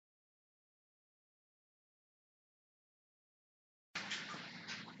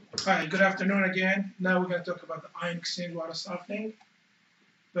Hi, good afternoon again. Now we're going to talk about the ion exchange water softening.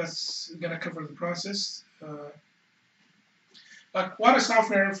 That's going to cover the process. Like water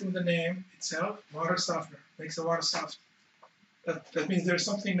softener, from the name itself, water softener makes the water soft. That means there's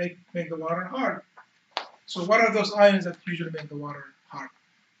something make the water hard. So what are those ions that usually make the water hard?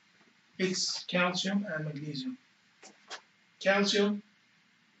 It's calcium and magnesium. Calcium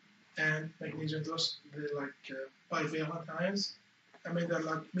and magnesium, those they're like bivalent ions. I mean, they're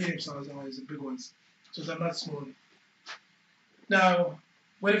like medium-sized ions, the big ones. So they're not small. Now,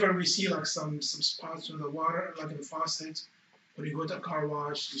 whenever we see like some spots in the water, like in the faucets, when you go to a car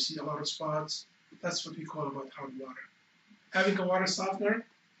wash, you see a lot of spots. That's what we call about hard water. Having a water softener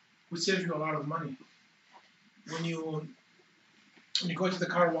would save you a lot of money. When you go to the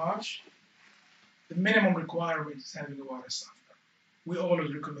car wash, the minimum requirement is having a water softener. We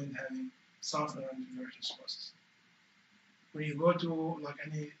always recommend having softener and detergent sources. When you go to like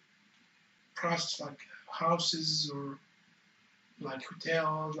any process like houses or like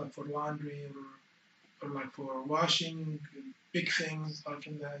hotels, like for laundry or like for washing big things, like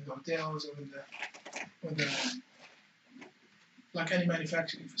in the hotels or in the like any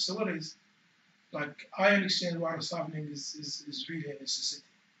manufacturing facilities, like ion exchange water softening is really a necessity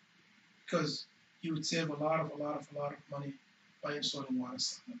because you would save a lot of money by installing water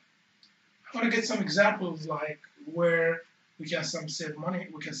softener. I want to get some examples like where we can save money.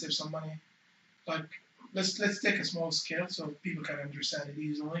 We can save some money. Like let's take a small scale so people can understand it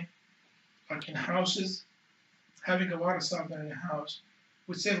easily. Like in houses, having a water softener in a house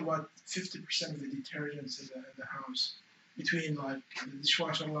would save about 50% of the detergents in the house between like the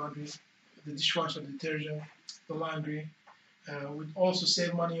dishwasher laundry, the dishwasher detergent, the laundry. Would also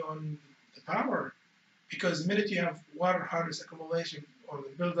save money on the power because the minute you have water hardness accumulation or the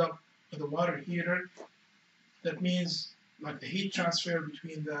buildup of the water heater, that means like the heat transfer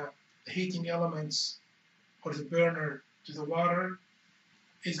between the heating elements or the burner to the water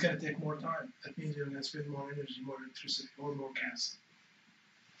is going to take more time. That means you're going to spend more energy, more electricity, or more gas.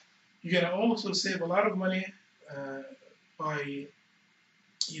 You're going to also save a lot of money by,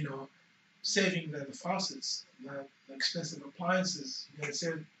 saving the faucets, the expensive appliances. You're going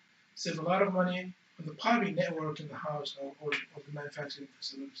to save a lot of money on the piping network in the house or the manufacturing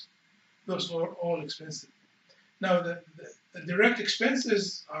facilities. Those are all expensive. Now, the direct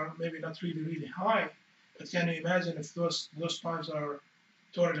expenses are maybe not really high, but can you imagine if those pipes are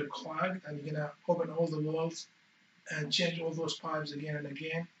totally clogged and you're going to open all the walls and change all those pipes again and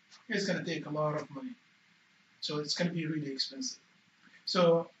again? It's going to take a lot of money. So it's going to be really expensive.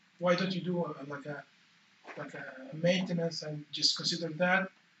 So why don't you do like a maintenance and just consider that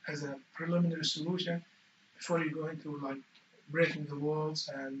as a preliminary solution before you go into like breaking the walls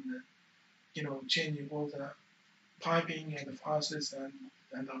and changing all the piping and the faucets and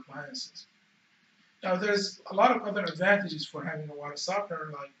the appliances. Now there's a lot of other advantages for having a water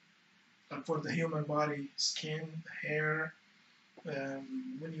softener, like for the human body, skin, hair.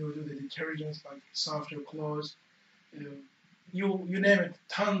 When you do the detergents like softer clothes, you name it,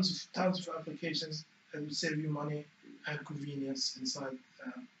 tons of applications that will save you money and convenience inside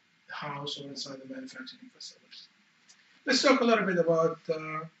the house or inside the manufacturing facilities. Let's talk a little bit about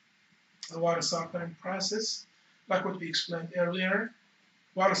the water softening process. Like what we explained earlier,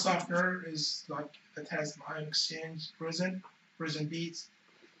 water softener is like it has an ion exchange resin beads.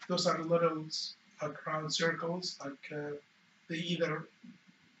 Those are little round circles. Like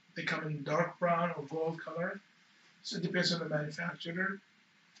they come in dark brown or gold color. So it depends on the manufacturer,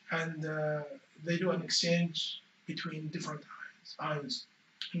 and they do an exchange between different ions.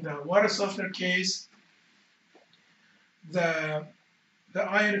 In the water softener case, the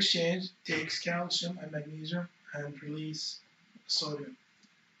ion exchange takes calcium and magnesium and release sodium.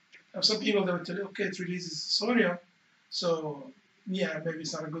 Now some people they would tell you, okay, it releases sodium, so yeah, maybe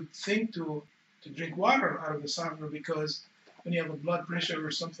it's not a good thing to drink water out of the softener because when you have a blood pressure or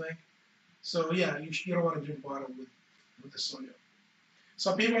something, so yeah, you don't want to drink water with the sodium.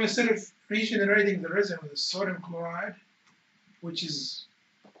 Some people, instead of regenerating the resin with sodium chloride, which is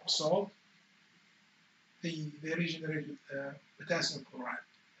salt, they regenerate with potassium chloride.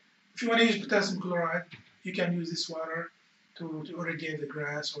 If you want to use potassium chloride, you can use this water to irrigate the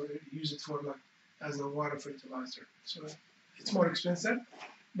grass or use it for as a water fertilizer. So it's more expensive,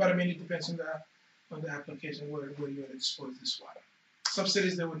 but I mean it depends on the application where you want to dispose this water. Some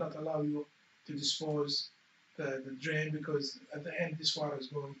cities they would not allow you to dispose the drain because at the end this water is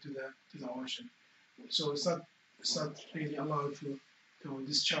going to the ocean. So it's not really allowed to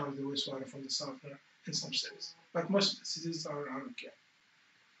discharge the wastewater from the softener in some cities. But most cities are okay.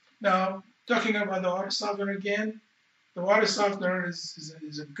 Now talking about the water softener again, The water softener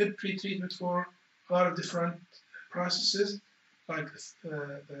is a good pre-treatment for a lot of different processes, like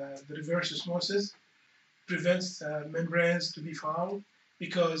the reverse osmosis prevents membranes to be fouled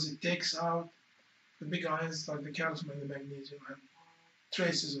because it takes out the big ions like the calcium and the magnesium and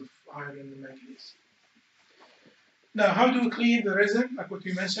traces of iron and the manganese. Now, how do we clean the resin? Like what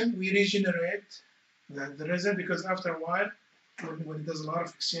we mentioned, we regenerate the resin because after a while, when it does a lot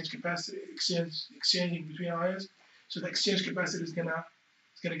of exchanging between ions, so the exchange capacity is gonna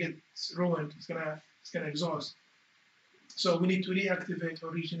get ruined. It's gonna exhaust. So we need to reactivate or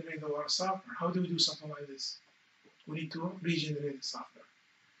regenerate the water softener. How do we do something like this? We need to regenerate the softener.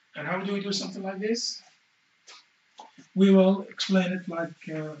 And how do we do something like this? We will explain it like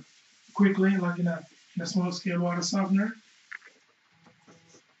quickly, like in a small scale water softener.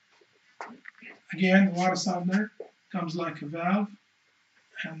 Again, the water softener comes like a valve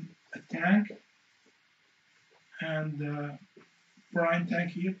and a tank and a brine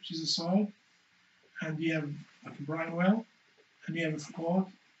tank here, which is a salt, and you have like a brine well, and you have a float,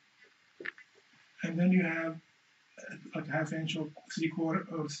 and then you have like a half-inch or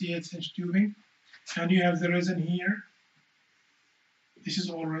 3/4 or 3/8 inch tubing, and you have the resin here. This is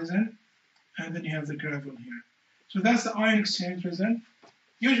all resin, and then you have the gravel here. So that's the ion exchange resin.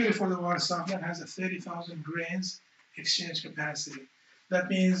 Usually for the water softener, it has a 30,000 grains exchange capacity. That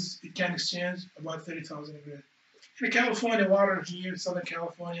means it can exchange about 30,000 grains. In the California water here, Southern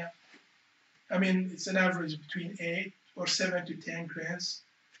California, I mean, it's an average between 8 or 7 to 10 grains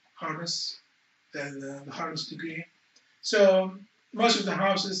hardness, the hardness degree. So most of the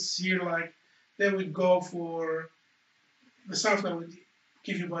houses here, like, they would go for, the softener would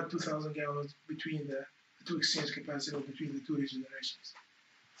give you about 2,000 gallons between the two exchange capacity or between the two regenerations.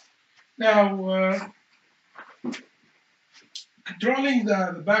 Now, controlling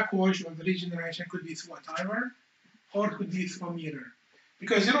the backwash or the regeneration could be through a timer or it could be through a meter.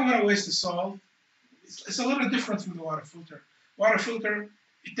 Because you don't want to waste the salt. It's a little different from the water filter. Water filter,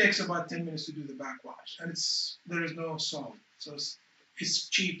 it takes about 10 minutes to do the backwash, and there is no salt, so it's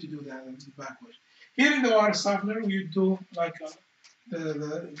cheap to do that the backwash. Here in the water softener, we do like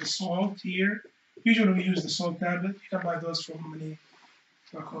the salt here. Usually we use the salt tablet. You can buy those from many,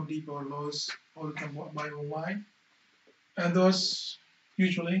 like Home Depot or Lowe's, or you can buy online. And those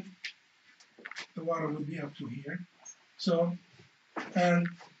usually the water would be up to here. So, and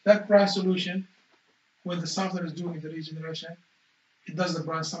that brine solution, when the softener is doing the regeneration, it does the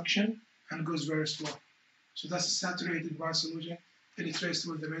brine suction and goes very slow. So that's a saturated brine solution, penetrates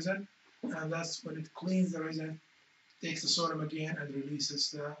through the resin, and that's when it cleans the resin, takes the sodium again, and releases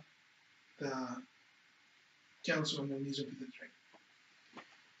the calcium and magnesium to the drain.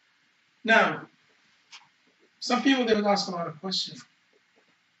 Now, some people, they would ask a lot of questions.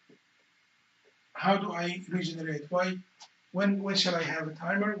 How do I regenerate? When shall I have a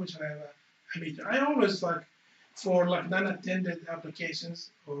timer? When shall I have a meter? I always like, for like non-attended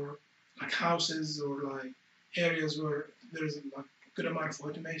applications or like houses or like areas where there's like a good amount of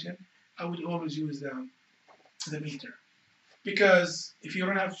automation, I would always use the meter. Because if you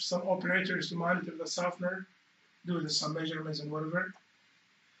don't have some operators to monitor the softener, do some measurements and whatever,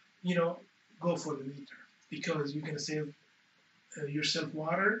 go for the meter. Because you're going to save yourself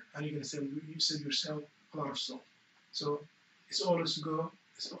water and you're going to save yourself a lot of salt. So it's always good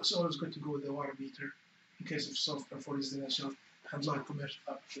to go with the water meter in case of softener for residential and light commercial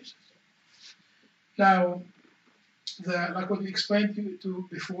applications. Now, like what we explained to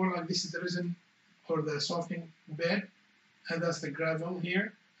before, like this is the resin or the softening bed, and that's the gravel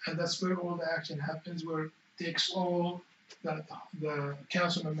here, and that's where all the action happens, where it takes all the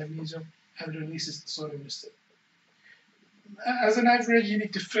calcium and magnesium and releases the sodium instead. As an average, you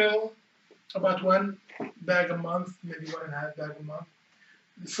need to fill about 1 bag a month, maybe 1.5 bags a month.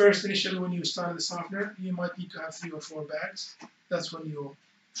 First, initially, when you start the softener, you might need to have 3 or 4 bags. That's when you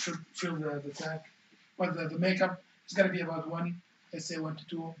fill the tank. But the makeup is going to be about 1 to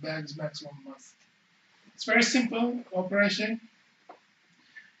 2 bags maximum a month. It's very simple operation.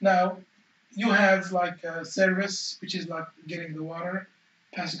 Now, you have like a service, which is like getting the water,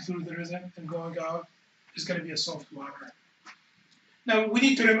 passing through the resin and going out. It's going to be a soft water. Now, we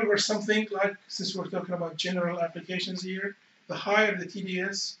need to remember something, like, since we're talking about general applications here, the higher the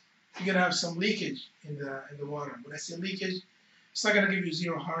TDS, you're going to have some leakage in the water. When I say leakage, it's not going to give you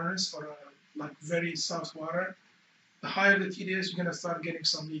zero hardness or like very soft water. The higher the TDS, you're going to start getting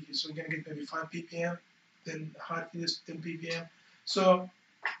some leakage. So you're going to get maybe 5 ppm, then high TDS 10 ppm. So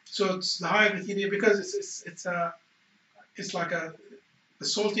it's the higher the TDS, because it's like the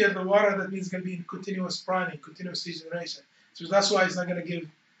saltier the water, that means it's going to be in continuous brining, continuous regeneration. So that's why it's not going to give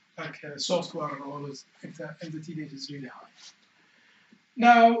like soft water always if the TDS is really high.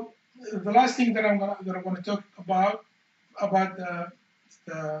 Now, the last thing that I'm gonna talk about the,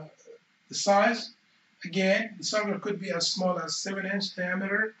 the size. Again, the softener could be as small as 7-inch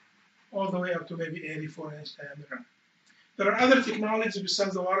diameter, all the way up to maybe 84-inch diameter. There are other technologies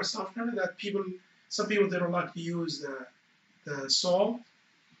besides the water softener that some people they don't like to use the salt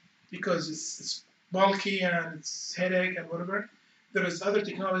because it's bulky and it's headache and whatever. There is other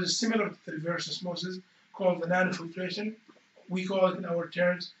technologies similar to the reverse osmosis called the nanofiltration. We call it in our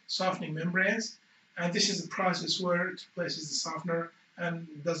terms softening membranes. And this is a process where it replaces the softener and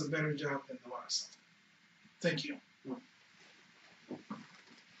does a better job than the water softener. Thank you.